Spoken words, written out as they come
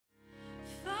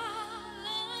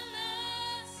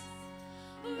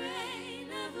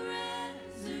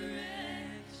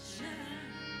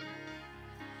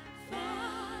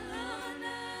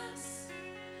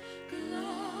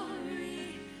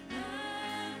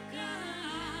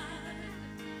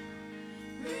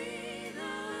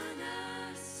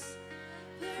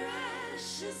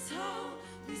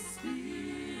Holy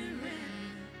Spirit,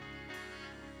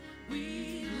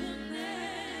 we will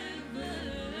never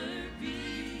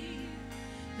be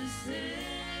the same.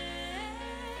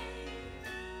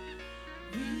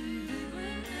 We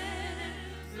will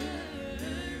never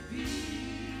be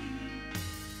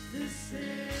the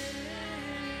same.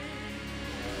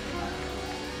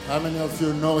 How many of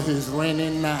you know he's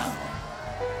reigning now?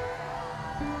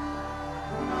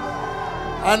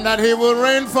 And that he will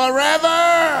reign forever.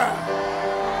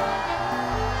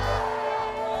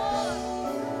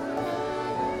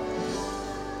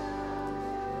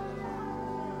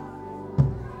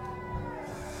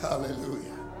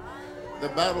 Hallelujah. The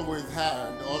battle we've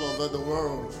had all over the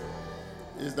world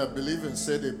is that believers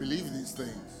say they believe these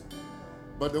things.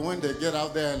 But then when they get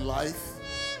out there in life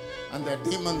and there are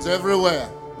demons everywhere,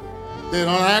 they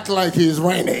don't act like he's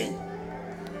reigning.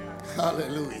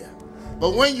 Hallelujah.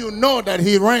 But when you know that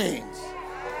he reigns,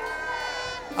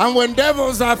 and when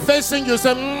devils are facing you,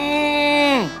 say,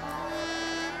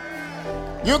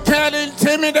 you can't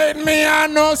intimidate me, I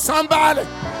know somebody.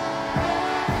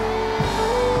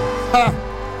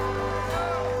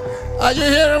 Are you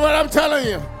hearing what I'm telling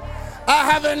you?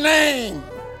 I have a name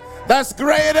that's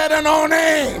greater than all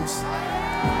names.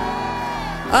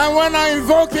 And when I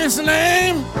invoke his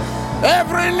name,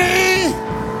 every knee,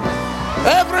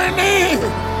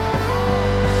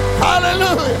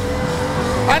 hallelujah,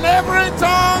 and every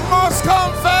tongue must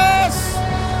confess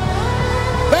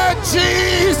that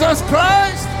Jesus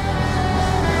Christ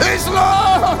is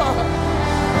Lord.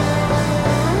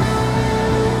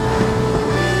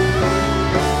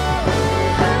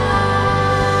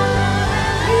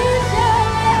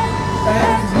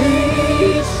 And he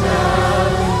shall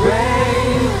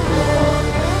reign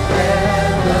forever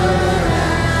and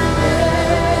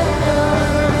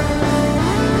ever.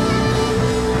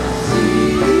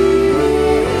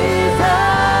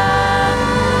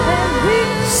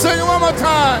 Sing it one more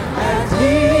time. And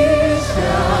he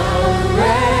shall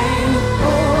reign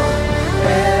forever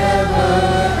and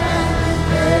ever.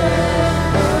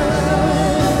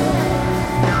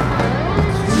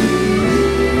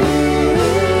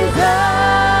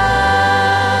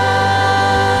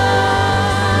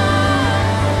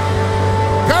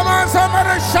 Come on,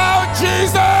 somebody shout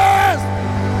Jesus!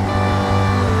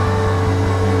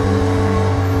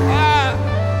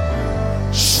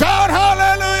 Shout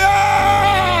hallelujah!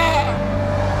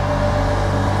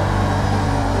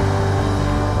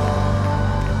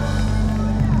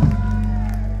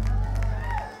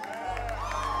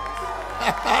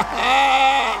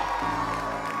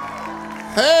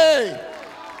 Hey,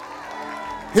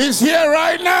 he's here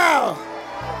right now.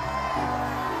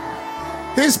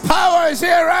 His power is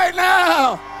here right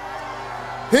now.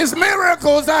 His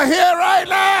miracles are here right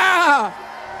now.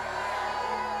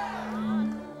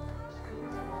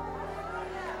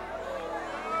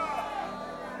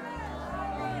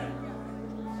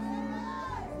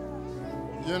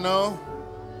 You know,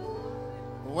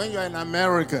 when you're in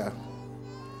America,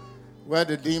 where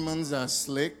the demons are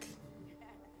slick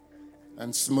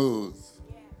and smooth,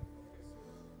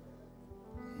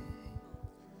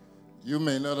 you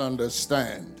may not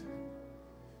understand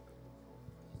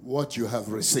what you have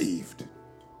received.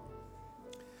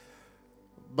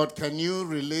 But can you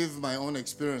relive my own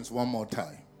experience one more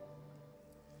time?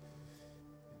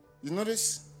 You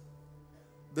notice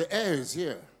the air is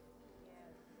here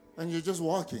and you're just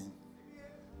walking.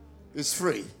 It's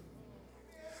free.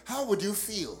 How would you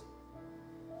feel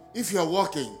if you're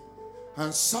walking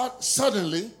and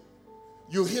suddenly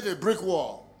you hit a brick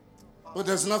wall, but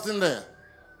there's nothing there?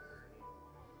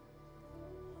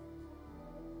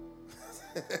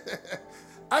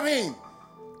 I mean,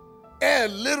 air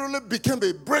literally became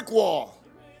a brick wall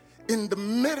in the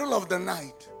middle of the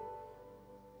night.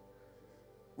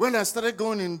 When I started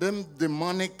going in them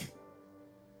demonic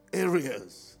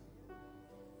areas.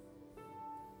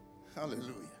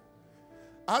 Hallelujah.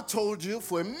 I told you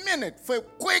for a minute, for a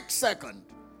quick second,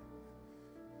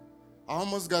 I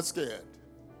almost got scared.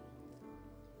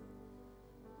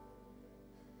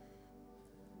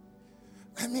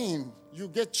 I mean, you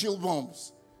get chill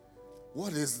bumps.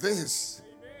 What is this?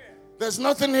 There's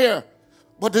nothing here,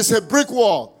 but there's a brick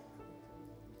wall.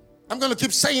 I'm going to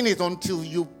keep saying it until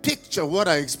you picture what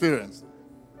I experienced.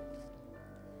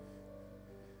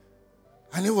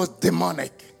 And it was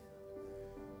demonic.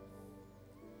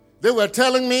 They were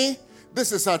telling me,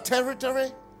 this is our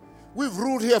territory. We've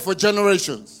ruled here for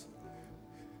generations.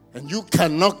 And you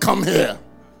cannot come here.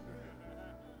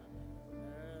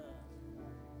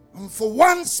 And for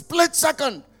one split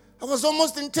second, I was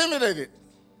almost intimidated.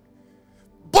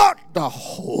 But the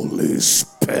Holy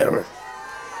Spirit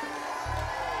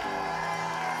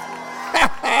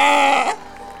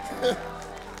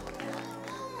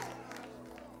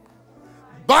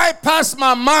bypassed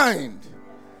my mind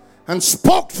and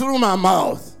spoke through my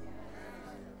mouth.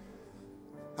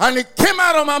 And it came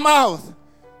out of my mouth.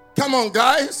 Come on,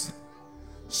 guys.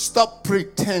 Stop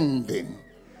pretending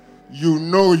you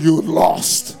know you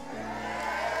lost.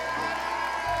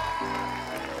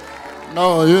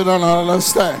 No, you don't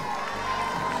understand.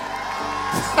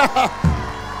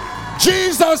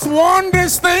 Jesus won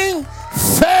this thing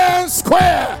fair and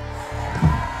square.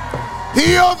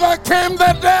 He overcame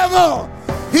the devil.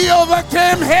 He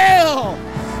overcame hell.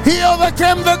 He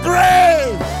overcame the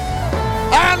grave.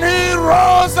 And he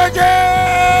rose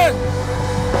again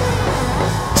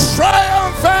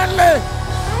triumphantly.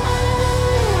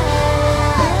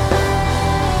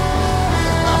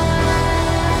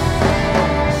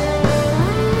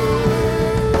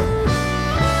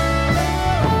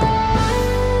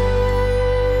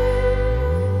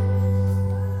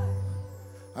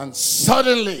 And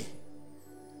suddenly,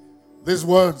 these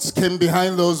words came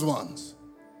behind those ones.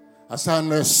 I said,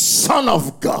 the Son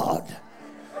of God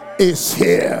is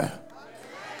here.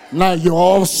 Now you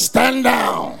all stand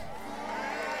down.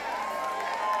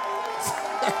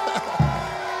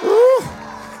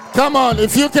 Come on,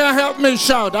 if you can't help me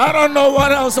shout, I don't know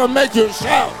what else will make you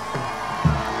shout.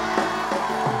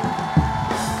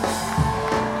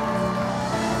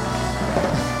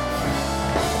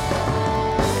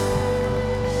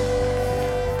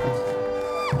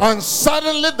 And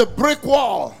suddenly the brick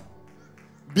wall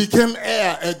became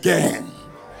air again.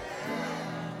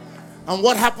 And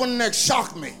what happened next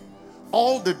shocked me.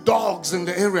 All the dogs in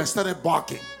the area started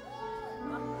barking.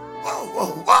 Whoa,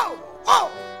 whoa, whoa, whoa.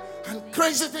 And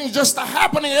crazy things just are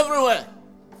happening everywhere.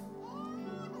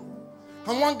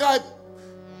 And one guy,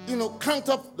 cranked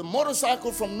up the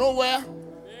motorcycle from nowhere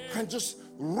and just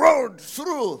rode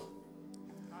through.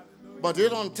 But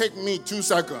it don't take me 2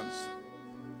 seconds.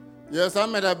 Yes, I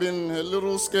might have been a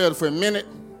little scared for a minute.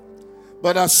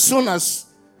 But as soon as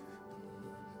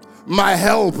my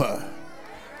helper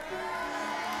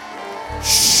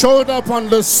showed up on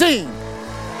the scene,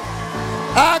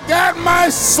 I got my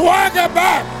swagger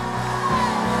back.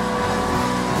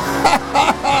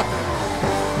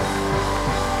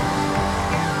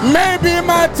 Maybe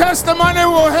my testimony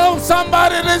will help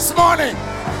somebody this morning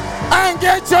and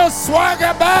get your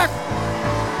swagger back.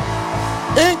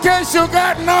 In case you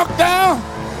got knocked down,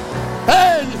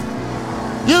 hey,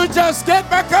 you just get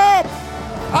back up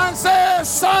and say,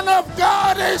 Son of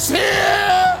God is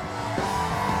here.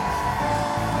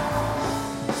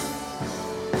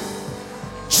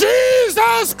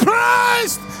 Jesus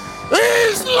Christ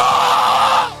is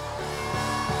Lord.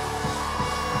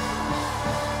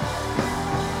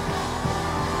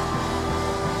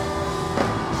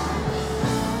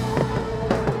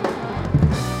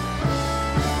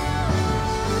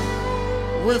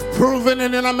 We've proven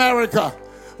it in America.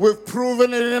 We've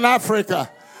proven it in Africa.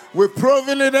 We've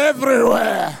proven it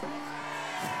everywhere.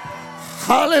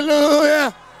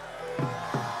 Hallelujah.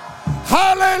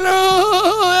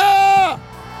 Hallelujah.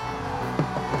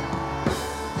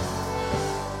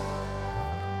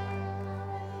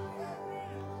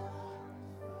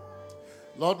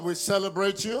 Lord, we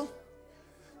celebrate you.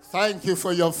 Thank you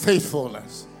for your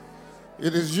faithfulness.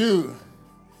 It is you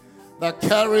that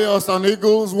carry us on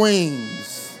eagle's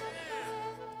wings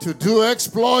to do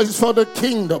exploits for the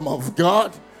kingdom of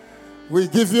God. We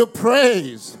give you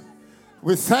praise.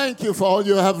 We thank you for all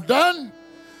you have done.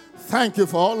 Thank you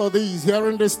for all of these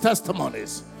hearing these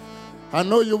testimonies. I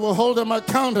know you will hold them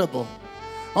accountable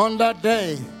on that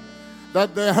day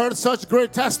that they heard such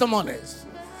great testimonies.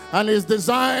 And it's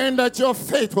designed that your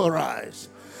faith will rise.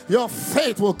 Your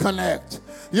faith will connect.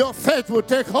 Your faith will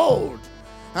take hold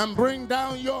and bring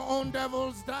down your own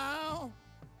devils down.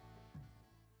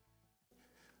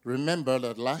 Remember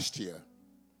that last year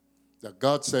that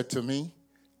God said to me,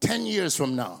 10 years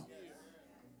from now,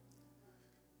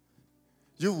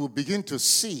 you will begin to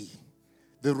see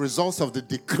the results of the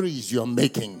decrees you're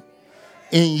making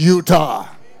in Utah.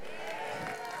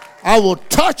 I will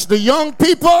touch the young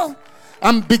people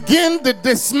and begin the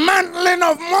dismantling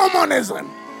of Mormonism.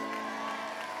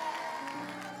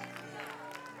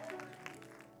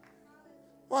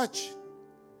 Watch.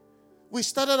 We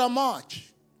started a march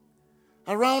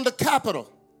around the Capitol.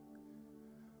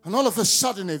 And all of a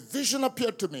sudden, a vision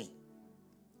appeared to me.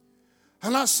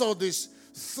 And I saw these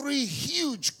 3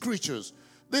 huge creatures.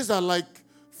 These are like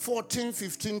 14,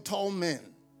 15 tall men.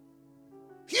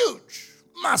 Huge,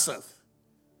 massive.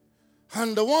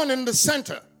 And the one in the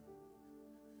center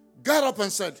got up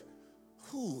and said,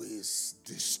 "Who is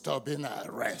disturbing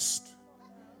our rest?"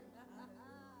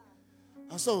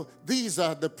 And so these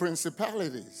are the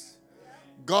principalities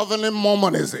governing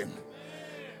Mormonism.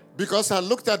 Because I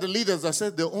looked at the leaders, I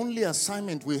said, the only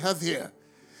assignment we have here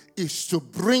is to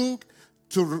bring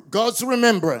to God's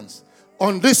remembrance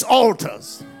on these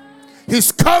altars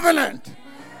His covenant.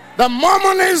 The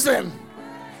Mormonism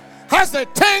has a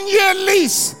 10-year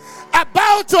lease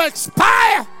about to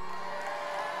expire.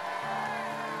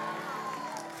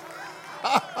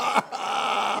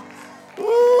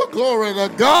 Ooh, glory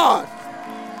to God.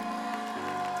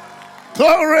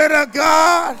 Glory to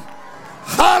God.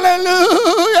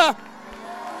 Hallelujah.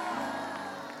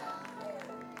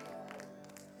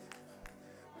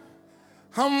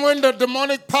 And when the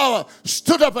demonic power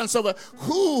stood up and said, well,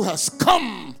 who has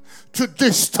come to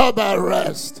disturb our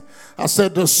rest? I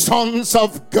said, the sons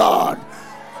of God.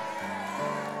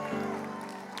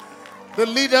 The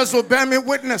leaders will bear me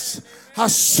witness.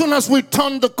 As soon as we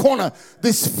turned the corner,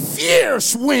 this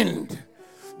fierce wind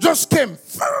just came.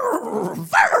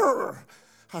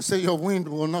 I said, your wind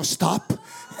will not stop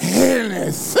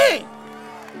anything.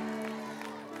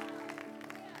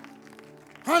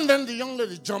 And then the young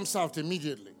lady jumps out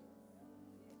immediately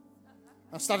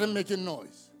and started making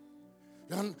noise.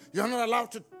 You're not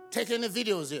allowed to take any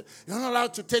videos here. You're not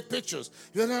allowed to take pictures.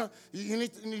 You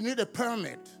need a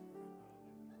permit.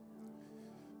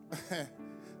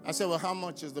 I said, well, how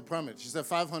much is the permit? She said,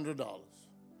 $500.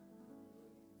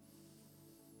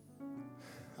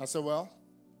 I said, well,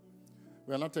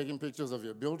 we're not taking pictures of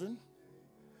your building.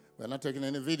 We're not taking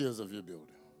any videos of your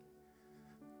building.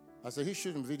 I said, he's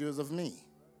shooting videos of me.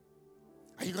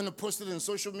 Are you going to post it in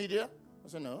social media? I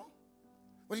said, no.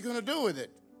 What are you going to do with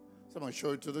it? So I'm going to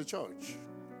show it to the church.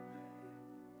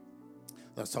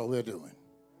 That's all we're doing.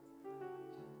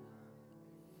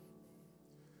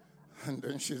 And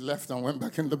then she left and went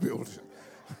back in the building.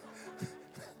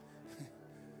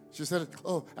 She said,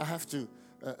 oh, I have to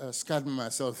scan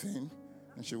myself in.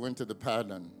 And she went to the pad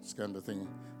and scanned the thing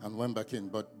and went back in.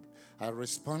 But I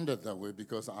responded that way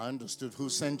because I understood who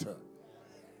sent her.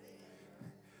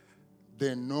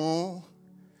 They know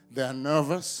they're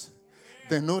nervous.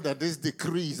 They know that these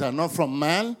decrees are not from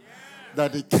man,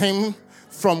 that it came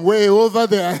from way over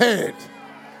their head.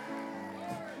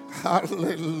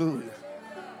 Hallelujah.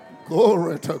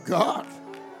 Glory to God.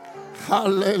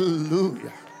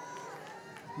 Hallelujah.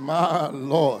 My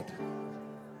Lord.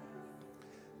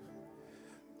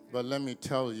 But let me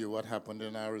tell you what happened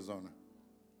in Arizona.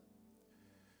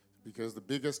 Because the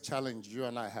biggest challenge you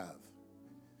and I have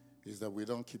is that we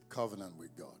don't keep covenant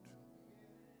with God.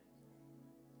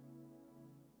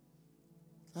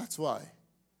 That's why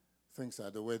things are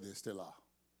the way they still are.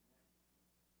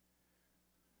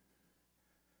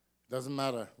 It doesn't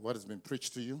matter what has been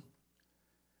preached to you.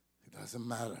 It doesn't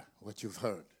matter what you've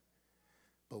heard.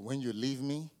 But when you leave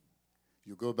me,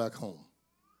 you go back home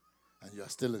and you are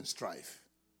still in strife.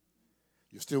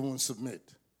 You still won't submit.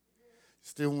 You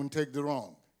still won't take the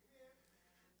wrong.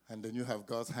 And then you have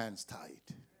God's hands tied.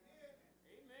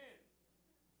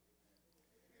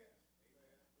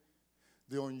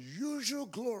 The unusual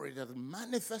glory that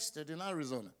manifested in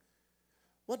Arizona,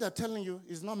 what they're telling you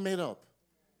is not made up.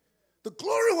 The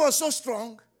glory was so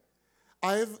strong.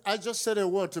 I just said a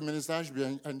word to Minister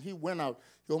Ashby and he went out.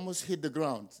 He almost hit the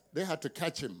ground. They had to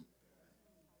catch him.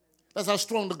 That's how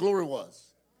strong the glory was.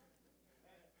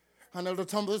 And Elder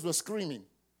Tumblers were screaming.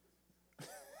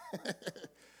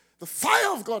 The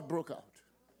fire of God broke out.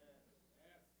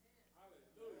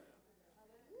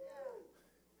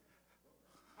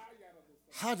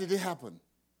 How did it happen?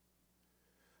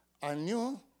 I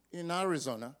knew in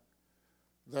Arizona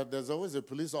that there's always a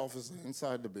police officer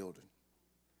inside the building,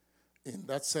 in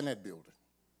that Senate building.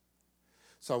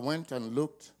 So I went and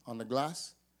looked on the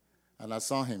glass, and I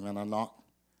saw him, and I knocked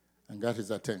and got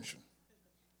his attention.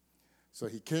 So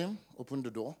he came, opened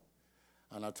the door,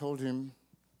 and I told him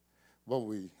what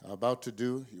we are about to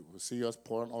do. He will see us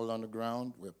pouring all on the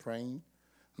ground. We're praying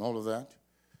and all of that.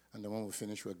 And then when we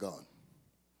finish, we're gone.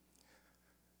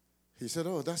 He said,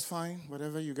 oh, that's fine.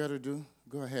 Whatever you got to do,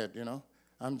 go ahead,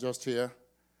 I'm just here.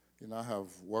 I have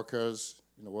workers,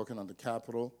 working on the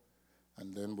Capitol.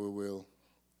 And then we will,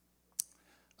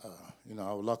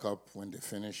 I'll lock up when they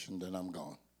finish, and then I'm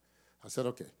gone. I said,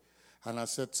 okay. And I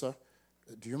said, sir,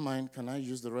 do you mind, can I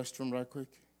use the restroom right quick?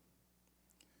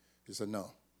 He said,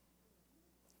 no.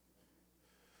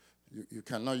 You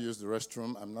cannot use the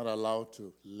restroom. I'm not allowed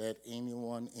to let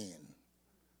anyone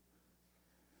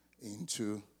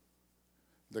into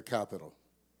the Capitol.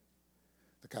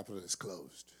 The Capitol is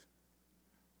closed.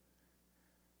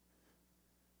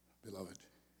 Beloved,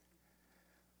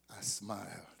 I smiled.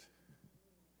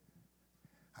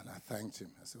 And I thanked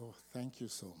him. I said, oh, thank you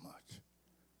so much.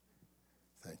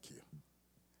 Thank you.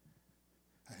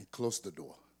 And he closed the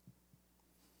door.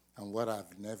 And what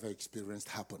I've never experienced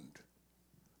happened.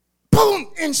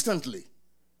 Boom! Instantly.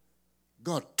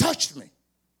 God touched me.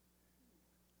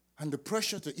 And the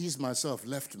pressure to ease myself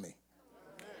left me.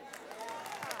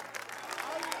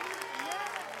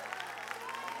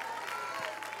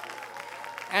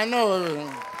 I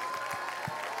know.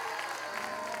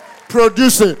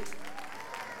 Produce it.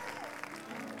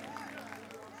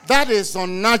 That is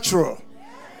unnatural.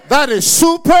 That is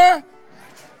super.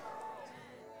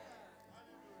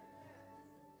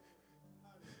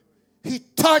 He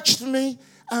touched me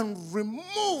and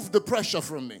removed the pressure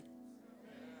from me.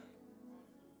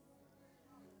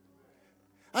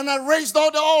 And I raised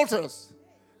all the altars.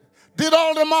 Did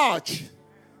all the march.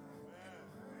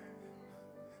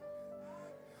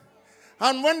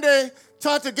 And when they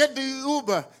tried to get the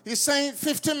Uber, he's saying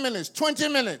 15 minutes, 20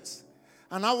 minutes.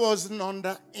 And I wasn't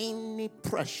under any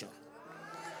pressure.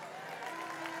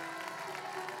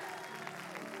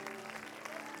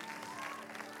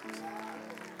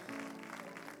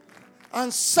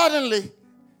 And suddenly,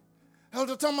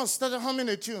 Elder Thomas started humming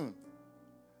a tune.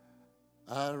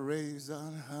 I raise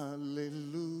on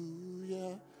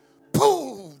hallelujah.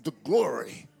 Pooh, the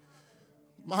glory.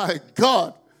 My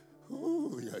God.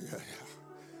 Ooh, yeah.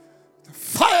 The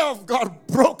fire of God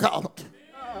broke out.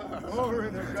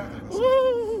 Glory to God.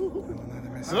 Ooh.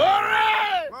 Glory!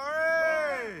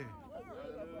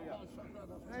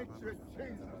 Thank you,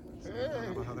 Jesus.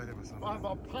 By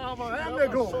the power and the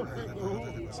glory.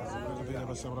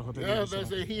 Yeah,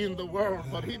 there's a he in the world,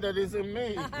 but he that is in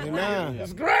me. Amen.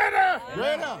 Is greater.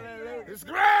 Greater. It's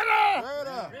greater.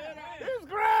 Greater. It's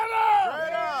greater.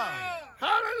 Greater.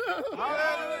 Hallelujah.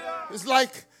 Hallelujah. It's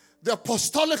like the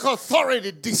apostolic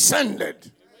authority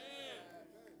descended.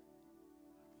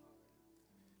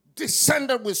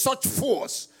 Descended with such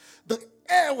force. The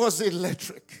air was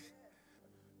electric.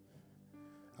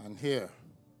 And here,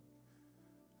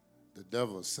 the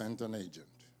devil sent an agent.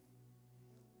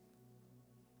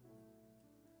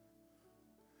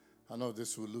 I know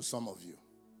this will lose some of you.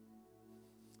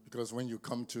 Because when you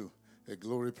come to a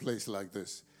glory place like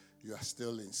this, you are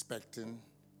still inspecting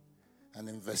and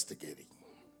investigating.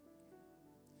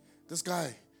 This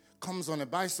guy comes on a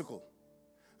bicycle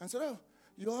and said, "Oh,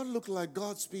 you all look like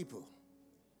God's people."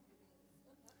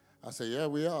 I said, "Yeah,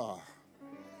 we are."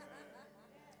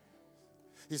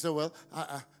 He said, "Well,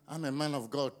 I'm a man of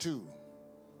God too."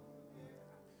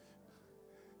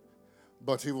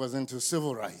 But he was into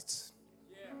civil rights.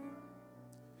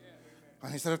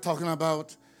 And he started talking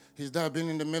about his dad being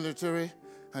in the military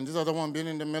and this other one being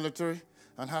in the military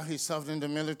and how he served in the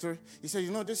military. He said,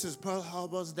 "You know, this is Pearl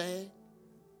Harbor's day.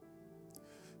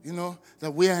 You know,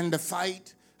 that we are in the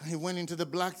fight." And he went into the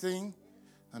black thing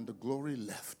and the glory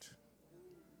left.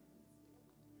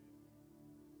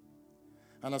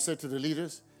 And I said to the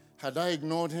leaders, had I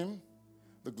ignored him,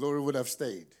 the glory would have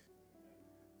stayed.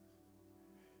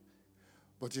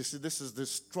 But you see, this is the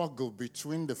struggle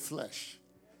between the flesh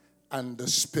and the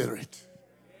spirit.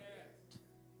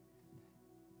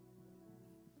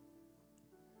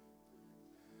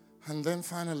 And then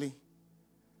finally,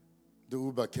 the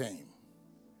Uber came.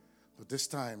 But this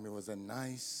time, it was a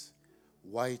nice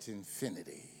white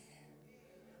Infinity.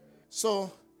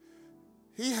 So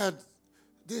he had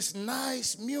this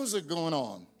nice music going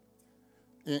on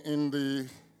in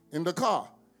the car.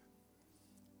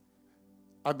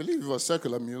 I believe it was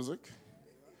secular music,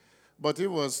 but it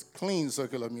was clean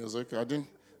secular music. I didn't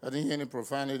hear any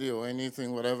profanity or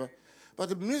anything, whatever. But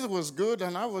the music was good,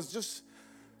 and I was just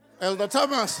Elder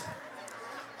Thomas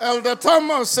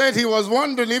said he was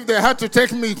wondering if they had to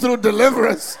take me through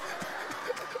deliverance.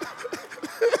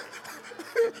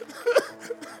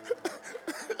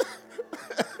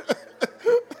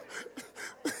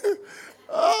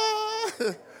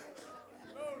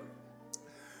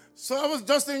 So I was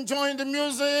just enjoying the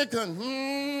music and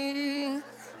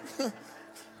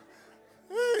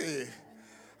hey.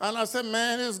 And I said,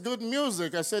 "Man, it's good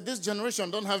music." I said, "This generation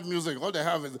don't have music. All they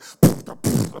have is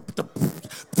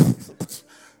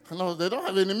no, they don't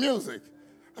have any music."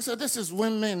 I said, "This is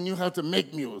when men knew how to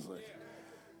make music."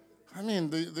 I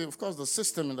mean, of course, the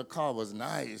system in the car was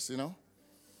nice, you know.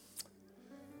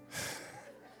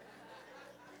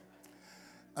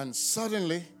 And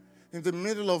suddenly, in the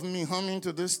middle of me humming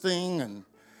to this thing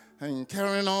and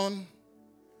carrying on,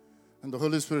 and the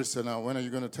Holy Spirit said, "Now, when are you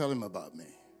going to tell him about me?"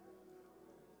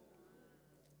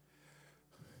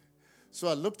 So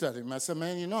I looked at him. I said,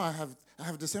 "Man, you know, I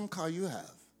have the same car you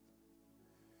have."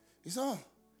 He said, "Oh,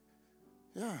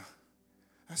 yeah."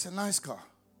 I said, "Nice car."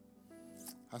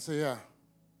 I said, "Yeah."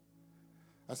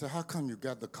 I said, "How come you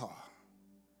got the car,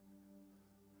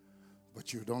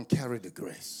 but you don't carry the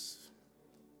grace?"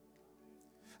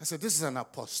 I said, this is an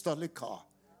apostolic car.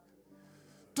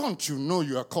 Don't you know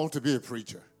you are called to be a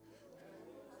preacher?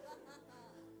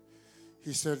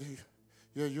 He said,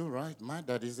 yeah, you're right. My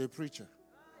dad is a preacher.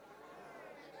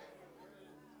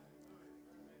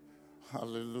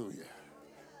 Hallelujah.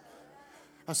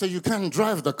 I said, you can't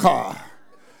drive the car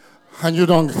and you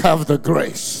don't have the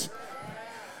grace.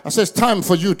 I said, it's time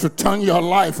for you to turn your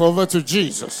life over to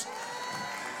Jesus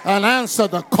and answer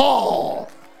the call.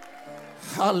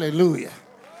 Hallelujah.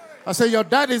 I said, your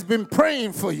dad has been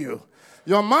praying for you.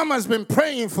 Your mom has been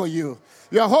praying for you.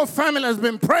 Your whole family has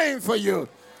been praying for you.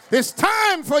 It's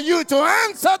time for you to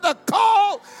answer the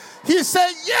call. He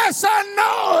said, yes, I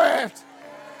know it.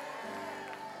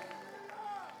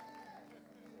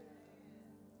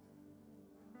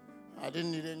 I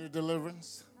didn't need any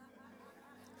deliverance.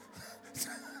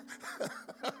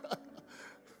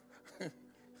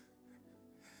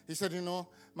 He said, you know,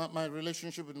 my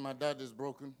relationship with my dad is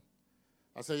broken.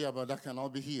 I said, yeah, but that can all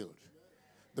be healed.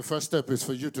 The first step is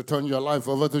for you to turn your life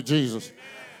over to Jesus.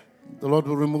 The Lord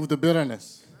will remove the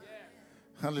bitterness.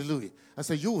 Hallelujah. I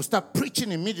said, you will start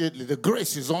preaching immediately. The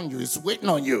grace is on you. It's waiting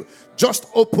on you. Just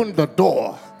open the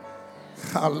door.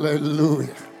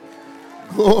 Hallelujah.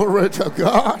 Glory to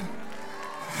God.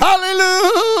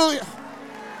 Hallelujah.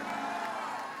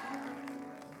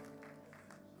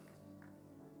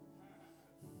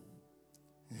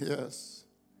 Yes.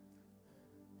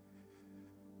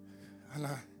 And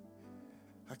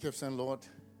I kept saying, Lord,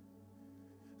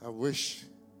 I wish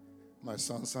my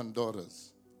sons and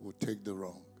daughters would take the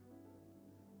wrong.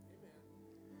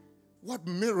 What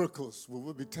miracles will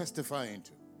we be testifying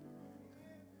to?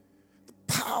 The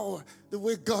power, the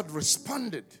way God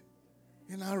responded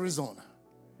in Arizona.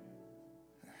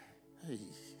 Hey,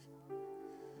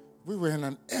 we were in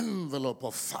an envelope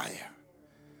of fire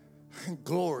and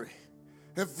glory.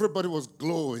 Everybody was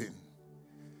glowing.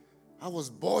 I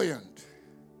was buoyant,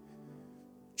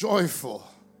 joyful.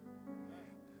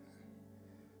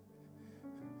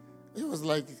 It was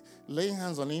like laying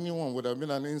hands on anyone would have been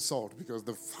an insult because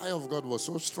the fire of God was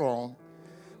so strong.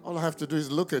 All I have to do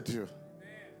is look at you.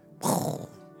 So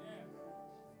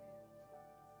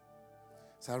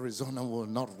Arizona will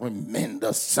not remain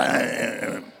the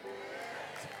same.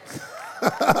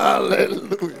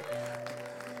 Hallelujah.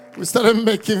 We started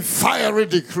making fiery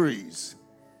decrees.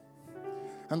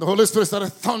 And the Holy Spirit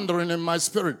started thundering in my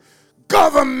spirit.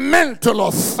 Governmental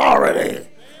authority.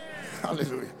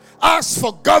 Hallelujah. Ask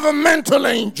for governmental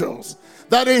angels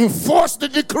that enforce the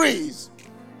decrees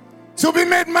to be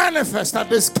made manifest at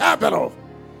this capital.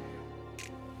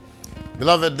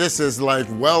 Beloved, this is like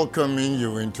welcoming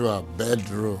you into our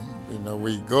bedroom. You know,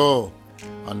 we go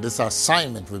on this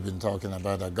assignment we've been talking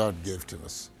about that God gave to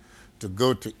us to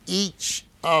go to each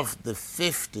of the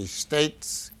 50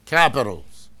 states'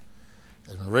 capitals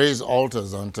and raise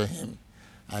altars unto Him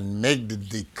and make the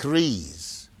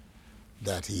decrees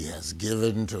that He has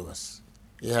given to us.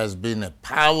 It has been a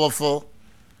powerful,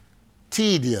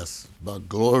 tedious, but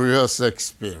glorious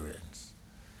experience.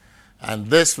 And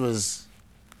this was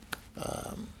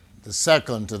the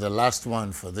second to the last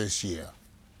one for this year.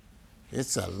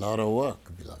 It's a lot of work,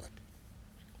 beloved.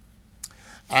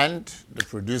 And the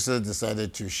producers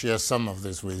decided to share some of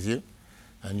this with you,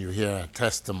 and you hear our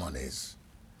testimonies.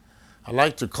 I'd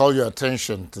like to call your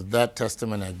attention to that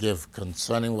testimony I gave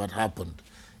concerning what happened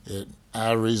in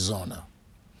Arizona.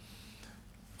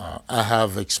 I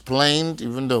have explained,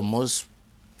 even though most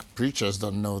preachers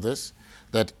don't know this,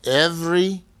 that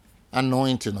every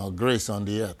anointing or grace on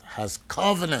the earth has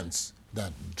covenants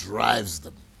that drives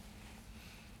them.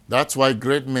 That's why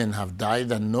great men have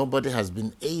died and nobody has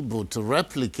been able to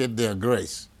replicate their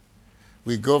grace.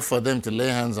 We go for them to lay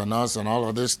hands on us and all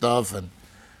of this stuff,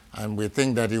 and we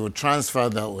think that it would transfer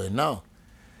that way. No.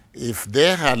 If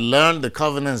they had learned the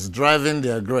covenants driving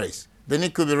their grace, then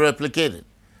it could be replicated.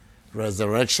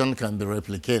 Resurrection can be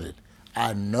replicated.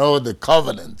 I know the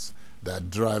covenants that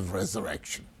drive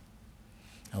resurrection.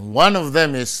 And one of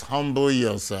them is humble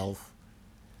yourself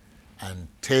and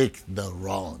take the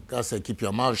wrong. God said, keep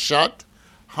your mouth shut,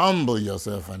 humble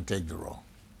yourself and take the wrong.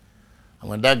 And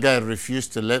when that guy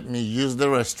refused to let me use the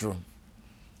restroom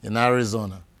in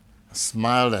Arizona, I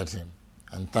smiled at him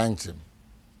and thanked him.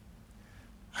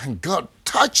 And God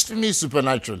touched me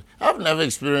supernaturally. I've never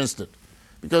experienced it.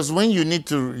 Because when you need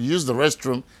to use the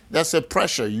restroom, there's a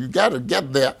pressure. You got to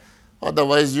get there,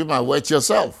 otherwise you might wet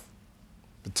yourself,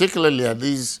 particularly at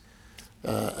these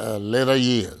later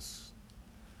years.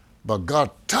 But God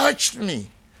touched me,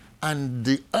 and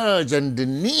the urge and the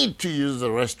need to use the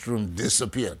restroom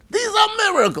disappeared. These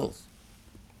are miracles.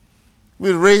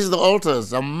 We raised the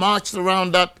altars and marched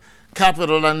around that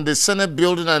Capitol and the Senate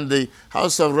building and the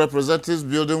House of Representatives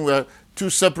building were two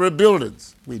separate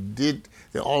buildings. We did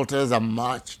the altars and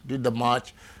marched, did the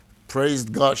march,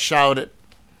 praised God, shouted.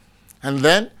 And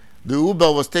then the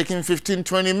Uber was taking 15,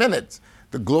 20 minutes.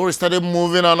 The glory started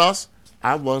moving on us.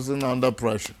 I wasn't under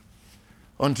pressure.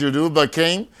 Until the Uber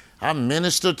came, I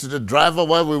ministered to the driver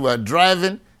while we were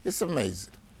driving. It's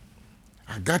amazing.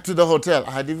 I got to the hotel.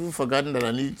 I had even forgotten that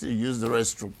I needed to use the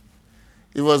restroom.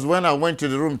 It was when I went to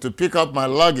the room to pick up my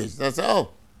luggage. I said,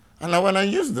 oh, and I went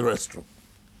and used the restroom.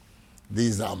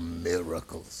 These are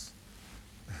miracles.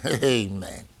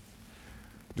 Amen.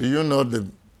 Do you know the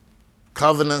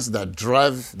covenants that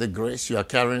drive the grace you are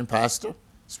carrying, pastor,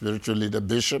 spiritual leader,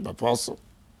 bishop, apostle?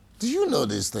 Do you know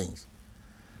these things?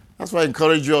 That's why I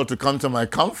encourage you all to come to my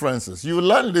conferences. You will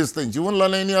learn these things. You won't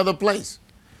learn any other place.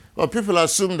 Well, people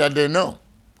assume that they know.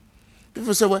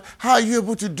 People say, well, how are you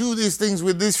able to do these things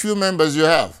with these few members you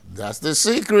have? That's the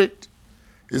secret.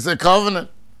 It's a covenant.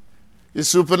 It's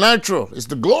supernatural. It's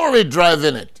the glory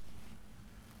driving it.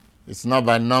 It's not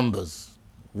by numbers.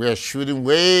 We are shooting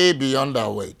way beyond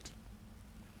our weight.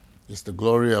 It's the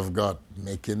glory of God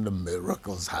making the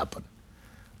miracles happen.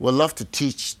 We'd love to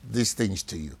teach these things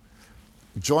to you.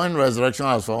 Join Resurrection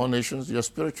House for All Nations. Your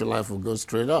spiritual life will go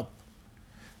straight up.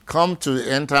 Come to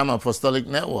the End Time Apostolic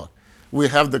Network. We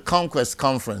have the Conquest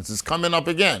Conference. It's coming up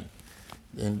again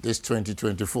in this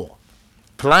 2024.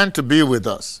 Plan to be with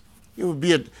us. You'll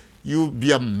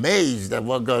be amazed at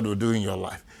what God will do in your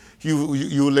life. You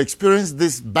will experience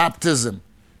this baptism.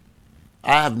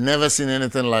 I have never seen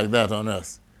anything like that on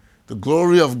earth. The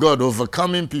glory of God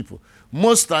overcoming people.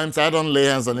 Most times I don't lay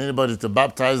hands on anybody to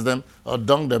baptize them or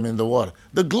dunk them in the water.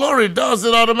 The glory does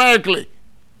it automatically.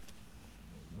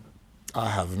 I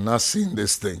have not seen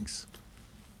these things.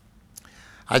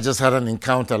 I just had an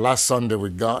encounter last Sunday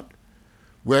with God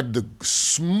where the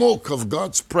smoke of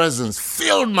God's presence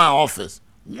filled my office.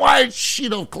 White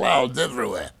sheet of clouds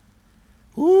everywhere.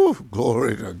 Ooh,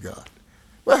 glory to God.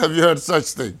 Well, have you heard such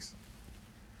things?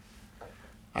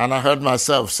 And I heard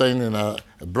myself saying in a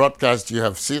broadcast you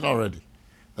have seen already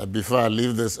that before I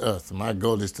leave this earth, my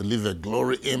goal is to leave a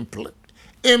glory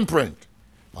imprint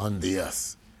on the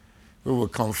earth. We will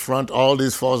confront all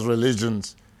these false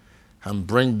religions and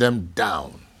bring them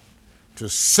down to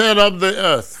set up the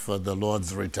earth for the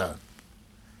Lord's return.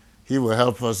 He will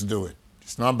help us do it.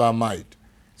 It's not by might,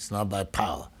 it's not by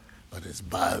power, but it's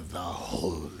by the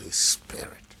Holy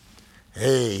Spirit.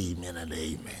 Amen and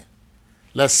amen.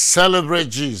 Let's celebrate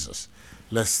Jesus.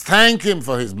 Let's thank him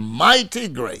for his mighty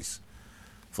grace,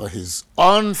 for his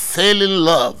unfailing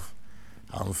love,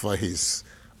 and for his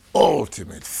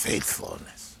ultimate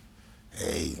faithfulness.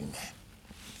 Amen.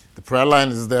 The prayer line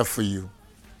is there for you.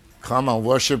 Come and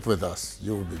worship with us.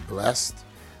 You will be blessed.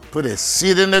 Put a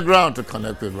seed in the ground to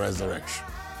connect with Resurrection.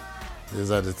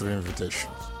 These are the 3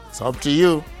 invitations. It's up to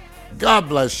you. God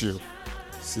bless you.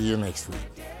 See you next week.